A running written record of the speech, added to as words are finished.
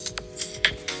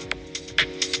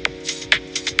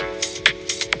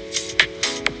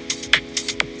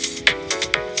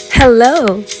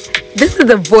Hello, this is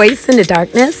A Voice in the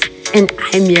Darkness, and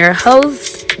I'm your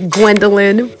host,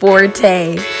 Gwendolyn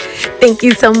Forte. Thank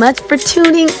you so much for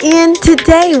tuning in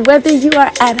today, whether you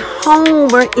are at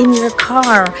home or in your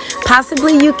car.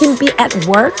 Possibly you can be at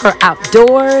work or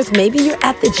outdoors. Maybe you're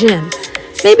at the gym.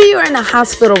 Maybe you're in a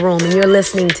hospital room and you're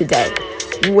listening today.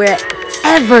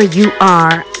 Wherever you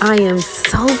are, I am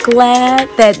so glad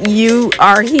that you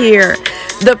are here.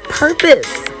 The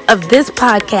purpose of this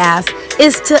podcast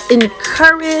is to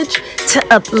encourage, to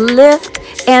uplift,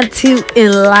 and to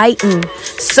enlighten.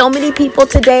 So many people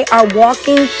today are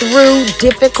walking through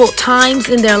difficult times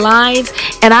in their lives,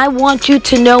 and I want you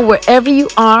to know wherever you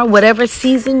are, whatever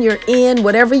season you're in,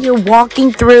 whatever you're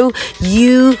walking through,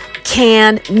 you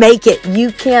can make it.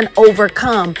 You can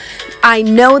overcome. I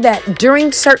know that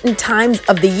during certain times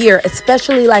of the year,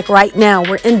 especially like right now,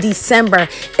 we're in December.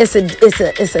 It's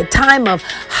a time of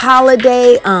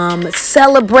holiday,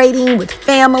 celebrating with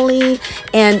family,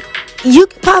 and you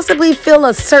can possibly feel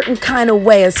a certain kind of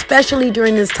way, especially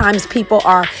during these times. People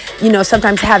are,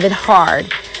 sometimes have it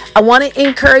hard. I want to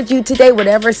encourage you today,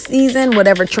 whatever season,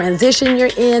 whatever transition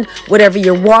you're in, whatever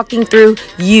you're walking through,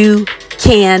 you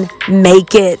can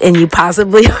make it. And you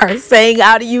possibly are saying,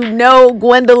 how do you know,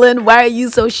 Gwendolyn? Why are you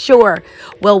so sure?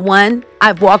 Well, one,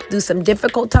 I've walked through some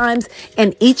difficult times,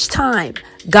 and each time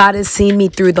God has seen me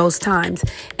through those times,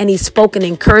 and He spoke an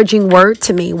encouraging word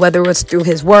to me, whether it was through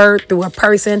His word, through a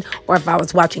person, or if I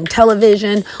was watching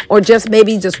television, or just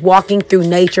maybe just walking through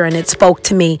nature and it spoke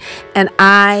to me. And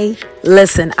I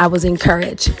was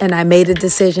encouraged, and I made a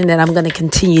decision that I'm going to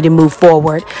continue to move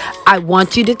forward. I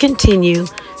want you to continue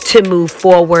to move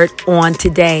forward on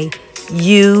today.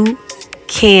 You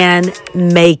can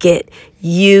make it.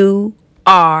 You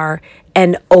are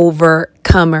an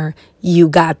overcomer. You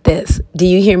got this. Do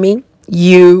you hear me?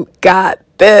 You got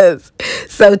this.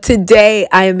 So today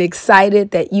I am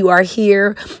excited that you are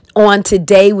here on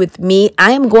today with me.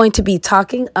 I am going to be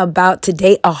talking about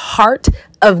today a heart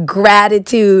of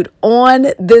gratitude on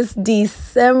this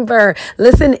December.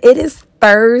 Listen, it is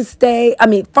Friday,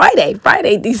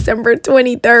 December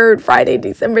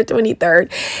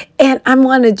 23rd. And I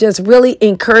want to just really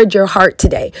encourage your heart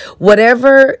today.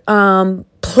 Whatever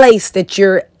place that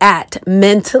you're at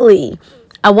mentally,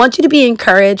 I want you to be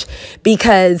encouraged,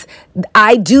 because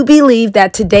I do believe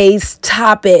that today's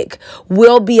topic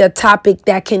will be a topic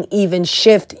that can even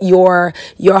shift your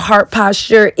heart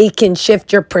posture. It can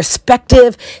shift your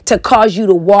perspective to cause you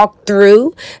to walk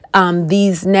through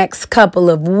these next couple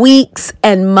of weeks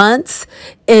and months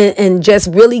and just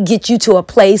really get you to a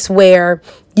place where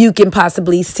you can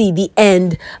possibly see the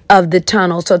end of the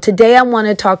tunnel. So today I want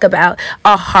to talk about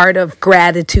a heart of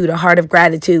gratitude,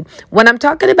 When I'm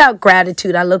talking about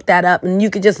gratitude, I looked that up, and you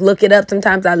could just look it up.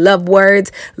 Sometimes I love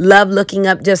words, love looking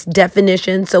up just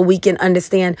definitions so we can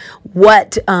understand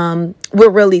what we're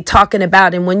really talking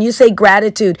about. And when you say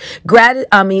gratitude,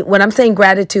 when I'm saying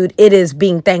gratitude, it is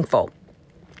being thankful.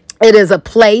 It is a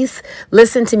place,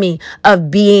 listen to me, of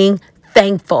being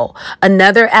thankful.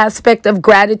 Another aspect of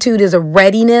gratitude is a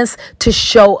readiness to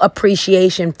show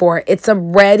appreciation for. It's a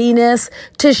readiness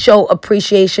to show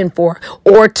appreciation for,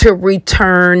 or to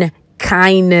return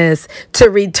kindness,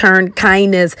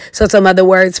 So some other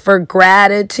words for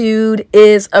gratitude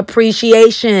is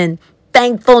appreciation,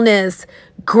 thankfulness,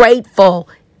 grateful,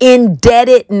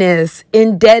 indebtedness.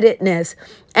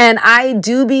 And I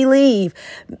do believe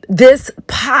this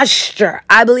posture,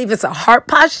 I believe it's a heart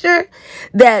posture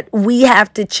that we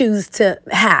have to choose to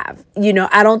have.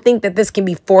 I don't think that this can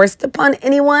be forced upon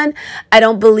anyone. I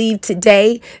don't believe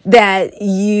today that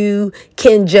you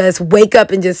can just wake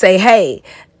up and just say, hey,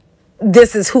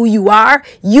 this is who you are.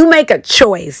 You make a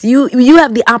choice. You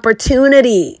have the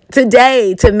opportunity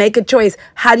today to make a choice.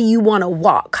 How do you want to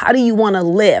walk? How do you want to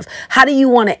live? How do you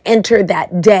want to enter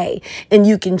that day? And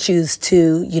you can choose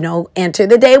to, enter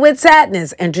the day with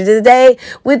sadness, enter the day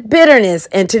with bitterness,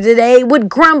 enter the day with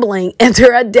grumbling,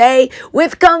 enter a day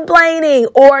with complaining,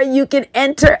 or you can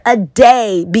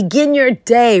begin your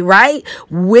day, right,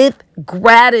 with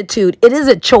gratitude. It is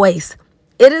a choice.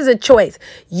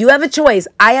 You have a choice.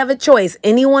 I have a choice.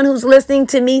 Anyone who's listening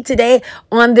to me today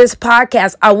on this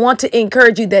podcast, I want to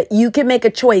encourage you that you can make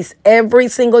a choice every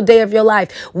single day of your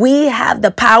life. We have the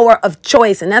power of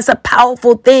choice, and that's a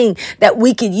powerful thing, that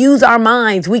we could use our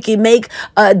minds. We can make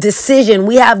a decision.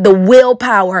 We have the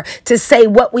willpower to say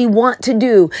what we want to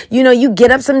do. You get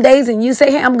up some days and you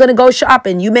say, hey, I'm going to go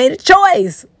shopping. You made a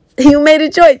choice. You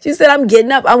said, I'm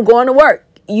getting up. I'm going to work.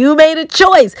 You made a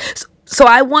choice. So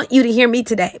I want you to hear me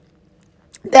today,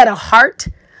 that a heart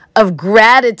of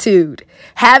gratitude.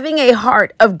 Having a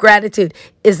heart of gratitude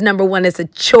is number one. It's a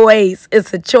choice.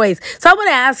 It's a choice. So I want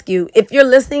to ask you, if you're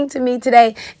listening to me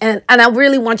today, and I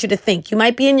really want you to think. You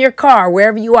might be in your car,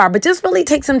 wherever you are, but just really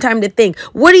take some time to think.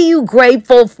 What are you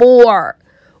grateful for?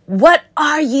 What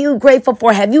are you grateful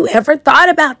for? Have you ever thought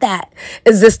about that?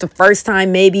 Is this the first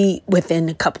time, maybe within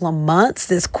a couple of months,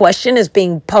 this question is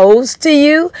being posed to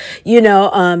you?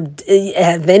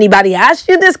 Have anybody asked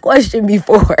you this question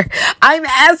before? I'm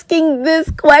asking this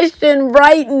question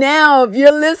right now. If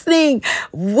you're listening,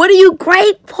 what are you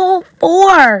grateful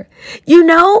for?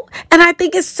 And I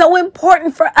think it's so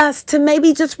important for us to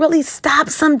maybe just really stop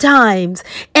sometimes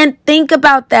and think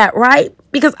about that, right?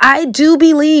 Because I do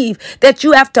believe that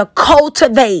you have to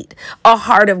cultivate a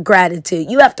heart of gratitude.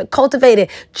 You have to cultivate it,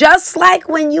 just like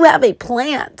when you have a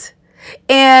plant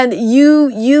and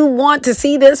you want to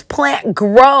see this plant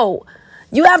grow.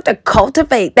 You have to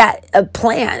cultivate that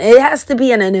plant. It has to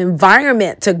be in an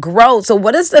environment to grow. So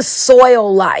what is the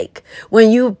soil like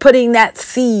when you putting that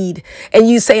seed and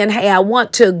you saying, hey, I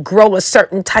want to grow a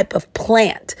certain type of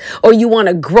plant, or you want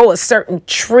to grow a certain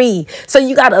tree? So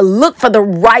you got to look for the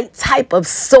right type of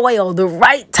soil, the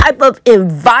right type of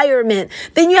environment.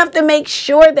 Then you have to make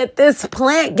sure that this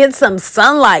plant gets some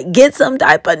sunlight, gets some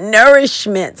type of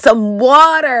nourishment, some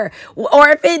water,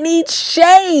 or if it needs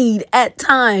shade at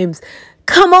times.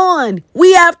 Come on,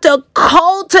 we have to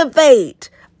cultivate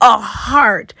a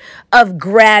heart of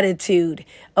gratitude.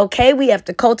 Okay, we have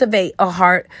to cultivate a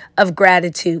heart of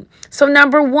gratitude. So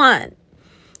number one,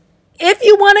 if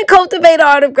you want to cultivate a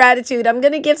heart of gratitude, I'm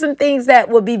going to give some things that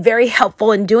will be very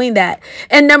helpful in doing that.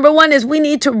 And number one is we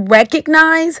need to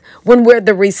recognize when we're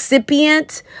the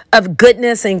recipient of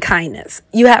goodness and kindness.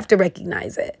 You have to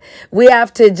recognize it. We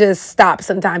have to just stop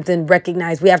sometimes and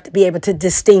recognize. We have to be able to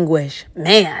distinguish,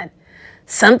 man,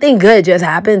 something good just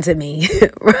happened to me,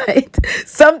 right?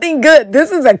 Something good.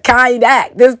 This is a kind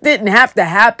act. This didn't have to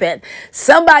happen.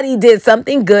 Somebody did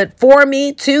something good for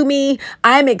me, to me.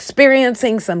 I'm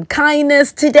experiencing some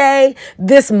kindness today.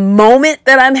 This moment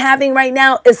that I'm having right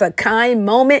now is a kind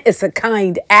moment. It's a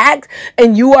kind act,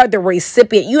 and you are the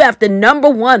recipient. You have to, number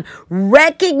one,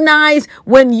 recognize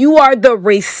when you are the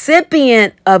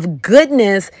recipient of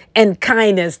goodness and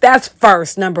kindness. That's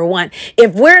first, number one.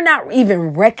 If we're not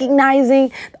even recognizing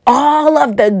all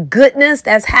of the goodness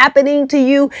that's happening to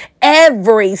you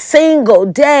every single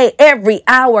day, every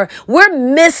hour, we're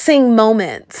missing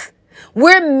moments.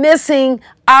 We're missing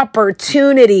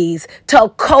opportunities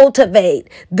to cultivate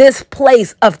this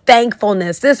place of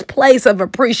thankfulness, this place of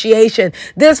appreciation,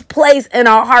 this place in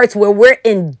our hearts where we're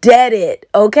indebted,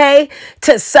 okay,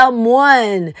 to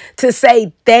someone to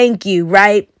say thank you,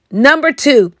 right? Number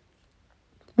two,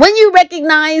 when you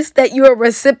recognize that you're a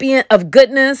recipient of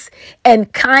goodness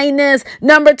and kindness,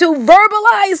 number two,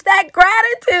 verbalize that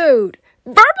gratitude.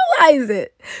 Verbalize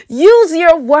it. Use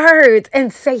your words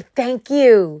and say thank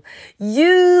you.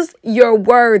 Use your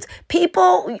words.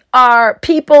 People are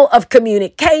people of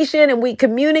communication, and we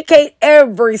communicate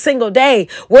every single day.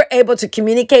 We're able to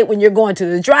communicate when you're going to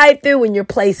the drive-thru, when you're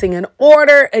placing an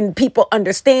order, and people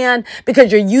understand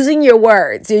because you're using your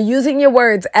words. You're using your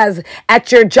words as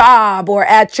at your job or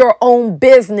at your own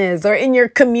business or in your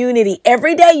community.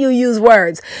 Every day you use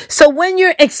words. So when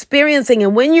you're experiencing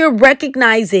and when you're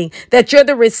recognizing that you're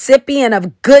the recipient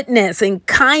of goodness and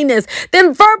kindness,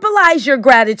 then verbalize your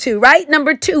gratitude, right?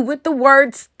 Number two, with the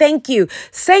words thank you.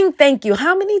 Saying thank you.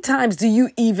 How many times do you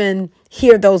even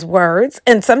hear those words?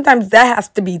 And sometimes that has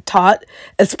to be taught,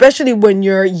 especially when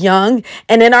you're young.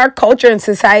 And in our culture and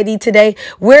society today,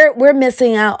 we're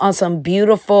missing out on some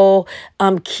beautiful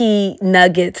key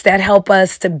nuggets that help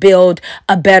us to build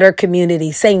a better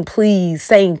community. Saying please,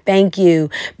 saying thank you,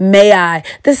 may I.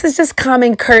 This is just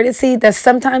common courtesy that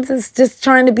sometimes is just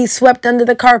trying to be swept under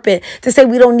the carpet to say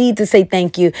we don't need to say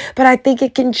thank you. But I think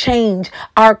it can change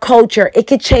our culture. It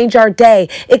could change our day.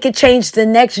 It could change the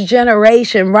next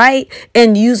generation, right?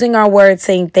 And using our words,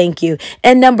 saying thank you.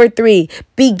 And number three,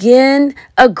 begin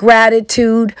a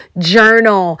gratitude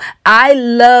journal. I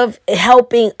love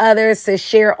helping others to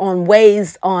share on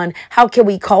ways on how can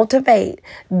we cultivate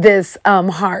this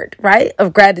heart, right,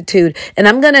 of gratitude. And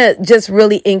I'm going to just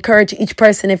really encourage each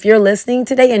person, if you're listening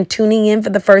today and tuning in for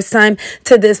the first time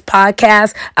to this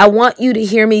podcast, I want you to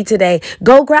hear me today.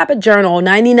 Go grab a journal,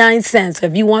 99 cents.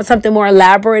 If you want something more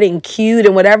elaborate and cute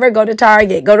and whatever, go to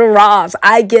Target, go to Ross.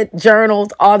 I get journals journals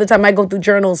all the time. I go through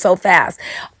journals so fast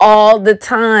all the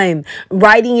time,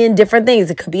 writing in different things.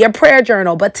 It could be a prayer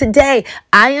journal, but today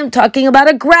I am talking about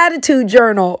a gratitude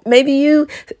journal. Maybe you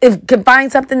can find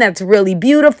something that's really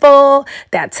beautiful,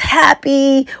 that's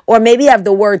happy, or maybe have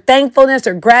the word thankfulness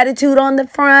or gratitude on the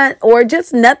front, or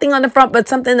just nothing on the front, but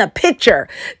something, a picture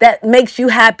that makes you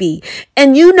happy.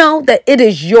 And you know that it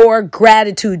is your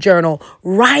gratitude journal.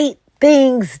 Write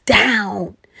things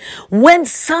down. When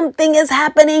something is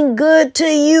happening good to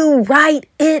you, write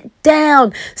it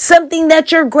down. Something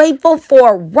that you're grateful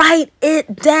for, write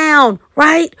it down,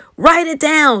 right? Write it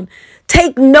down.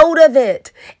 Take note of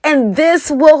it. And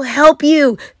this will help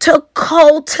you to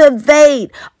cultivate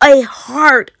a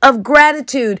heart of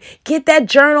gratitude. Get that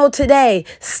journal today.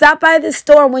 Stop by the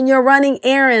store when you're running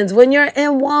errands, when you're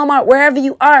in Walmart, wherever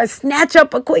you are. Snatch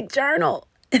up a quick journal.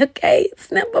 Okay,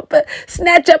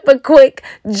 snatch up a quick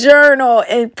journal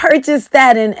and purchase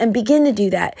that and begin to do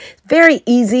that. Very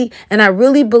easy. And I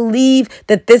really believe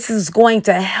that this is going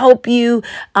to help you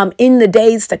in the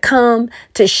days to come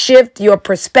to shift your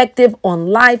perspective on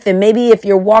life. And maybe if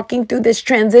you're walking through this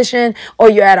transition or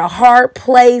you're at a hard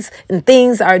place and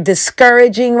things are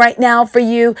discouraging right now for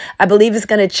you, I believe it's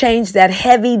going to change that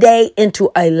heavy day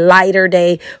into a lighter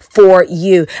day for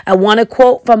you. I want to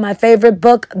quote from my favorite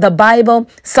book, the Bible,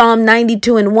 Psalm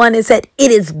 92:1. It said,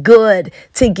 "It is good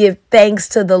to give thanks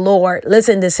to the Lord."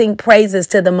 Listen, to sing praises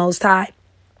to the Most High.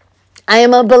 I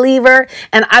am a believer,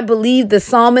 and I believe the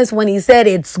psalmist when he said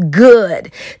it's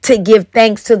good to give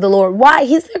thanks to the Lord. Why?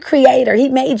 He's the creator. He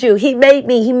made you. He made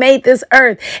me. He made this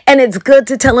earth. And it's good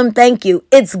to tell him thank you.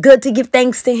 It's good to give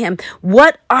thanks to him.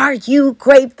 What are you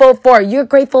grateful for? You're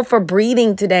grateful for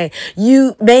breathing today.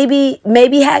 You maybe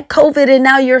had COVID and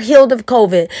now you're healed of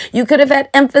COVID. You could have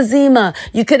had emphysema.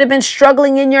 You could have been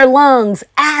struggling in your lungs,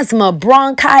 asthma,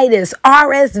 bronchitis,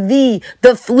 RSV,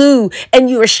 the flu, and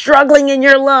you were struggling in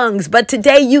your lungs. But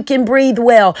today you can breathe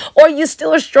well, or you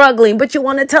still are struggling, but you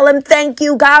want to tell him, thank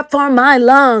you, God, for my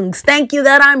lungs. Thank you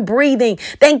that I'm breathing.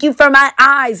 Thank you for my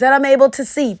eyes that I'm able to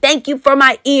see. Thank you for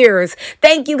my ears.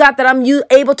 Thank you, God, that I'm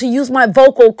able to use my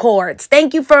vocal cords.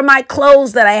 Thank you for my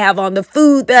clothes that I have on, the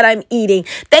food that I'm eating.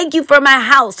 Thank you for my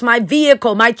house, my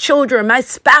vehicle, my children, my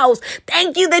spouse.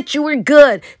 Thank you that you were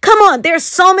good. Come on, there's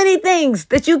so many things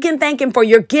that you can thank him for,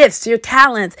 your gifts, your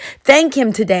talents. Thank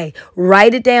him today.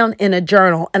 Write it down in a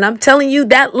journal. And I'm telling you,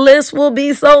 that list will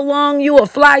be so long. You will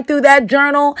fly through that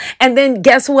journal. And then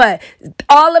guess what?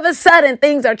 All of a sudden,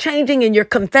 things are changing and you're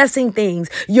confessing things.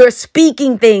 You're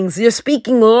speaking things. You're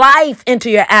speaking life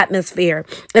into your atmosphere.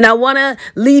 And I want to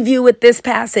leave you with this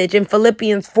passage in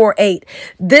Philippians 4:8.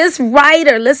 This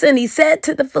writer, listen, he said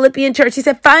to the Philippian church, he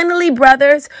said, "Finally,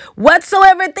 brothers,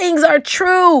 whatsoever things are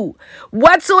true,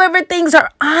 whatsoever things are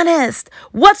honest,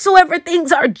 whatsoever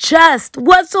things are just,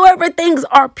 whatsoever things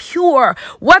are pure,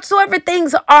 whatsoever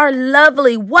things are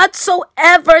lovely,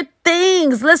 whatsoever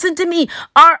things," listen to me,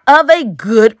 "are of a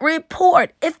good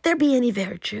report, if there be any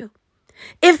virtue,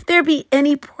 if there be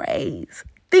any praise,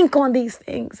 think on these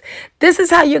things." This is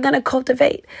how you're going to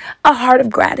cultivate a heart of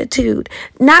gratitude.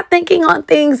 Not thinking on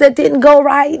things that didn't go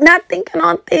right. Not thinking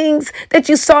on things that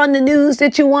you saw in the news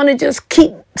that you want to just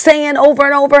keep saying over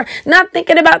and over. Not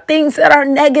thinking about things that are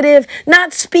negative.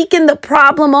 Not speaking the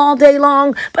problem all day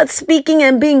long, but speaking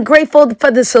and being grateful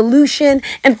for the solution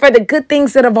and for the good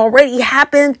things that have already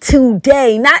happened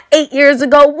today. Not 8 years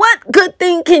ago. What good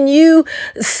thing can you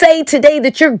say today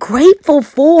that you're grateful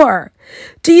for?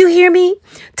 Do you hear me?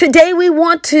 Today we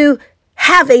want to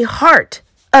have a heart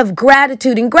of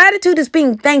gratitude. And gratitude is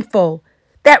being thankful.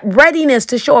 That readiness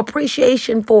to show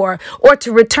appreciation for or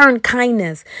to return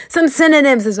kindness. Some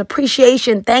synonyms is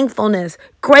appreciation, thankfulness,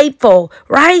 grateful,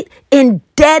 right?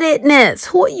 Indebtedness.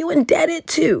 Who are you indebted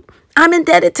to? I'm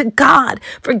indebted to God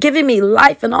for giving me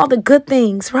life and all the good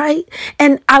things, right?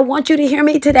 And I want you to hear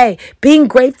me today. Being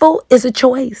grateful is a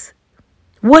choice.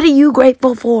 What are you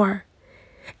grateful for?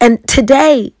 And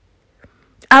today,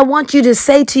 I want you to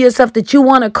say to yourself that you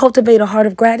want to cultivate a heart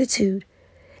of gratitude.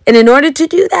 And in order to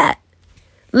do that,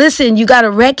 listen, you got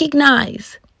to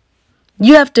recognize.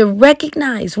 You have to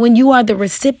recognize when you are the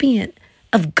recipient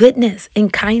of goodness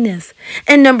and kindness.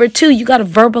 And number 2, you got to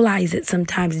verbalize it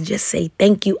sometimes and just say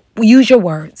thank you. Use your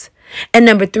words. And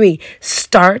number 3,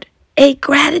 start a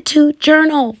gratitude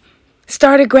journal.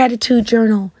 Start a gratitude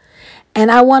journal. And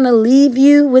I want to leave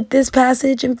you with this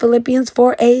passage in Philippians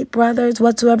 4:8, brothers,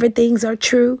 whatsoever things are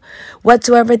true,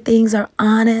 whatsoever things are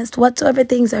honest, whatsoever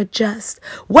things are just,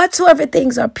 whatsoever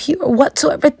things are pure,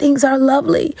 whatsoever things are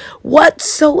lovely,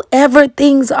 whatsoever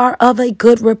things are of a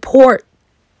good report.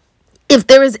 If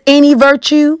there is any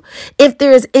virtue, if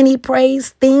there is any praise,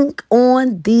 think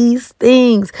on these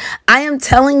things. I am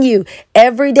telling you,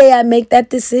 every day I make that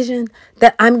decision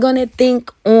that I'm going to think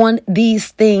on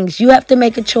these things. You have to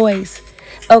make a choice.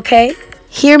 Okay?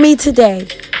 Hear me today.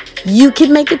 You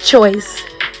can make a choice.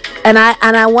 And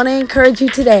I want to encourage you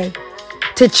today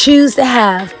to choose to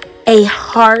have a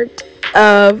heart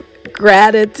of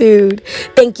gratitude.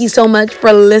 Thank you so much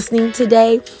for listening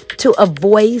today to A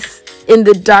Voice in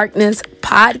the Darkness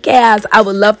podcast. I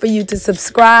would love for you to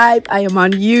subscribe. I am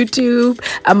on YouTube.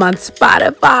 I'm on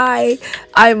Spotify.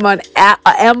 I'm on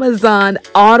Amazon,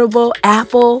 Audible,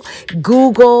 Apple,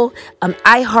 Google,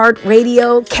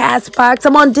 iHeartRadio, Castbox.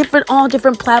 I'm on all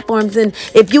different platforms. And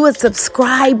if you would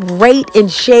subscribe, rate, and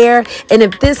share, and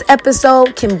if this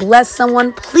episode can bless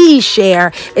someone, please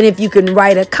share. And if you can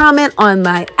write a comment on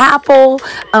my Apple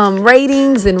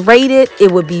ratings and rate it,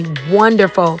 it would be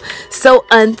wonderful. So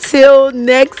until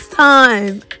next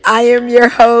time, I am your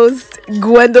host,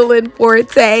 Gwendolyn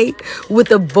Forte,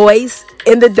 with A Voice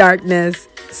in the Darkness,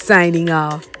 signing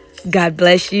off. God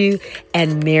bless you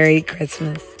and Merry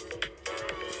Christmas.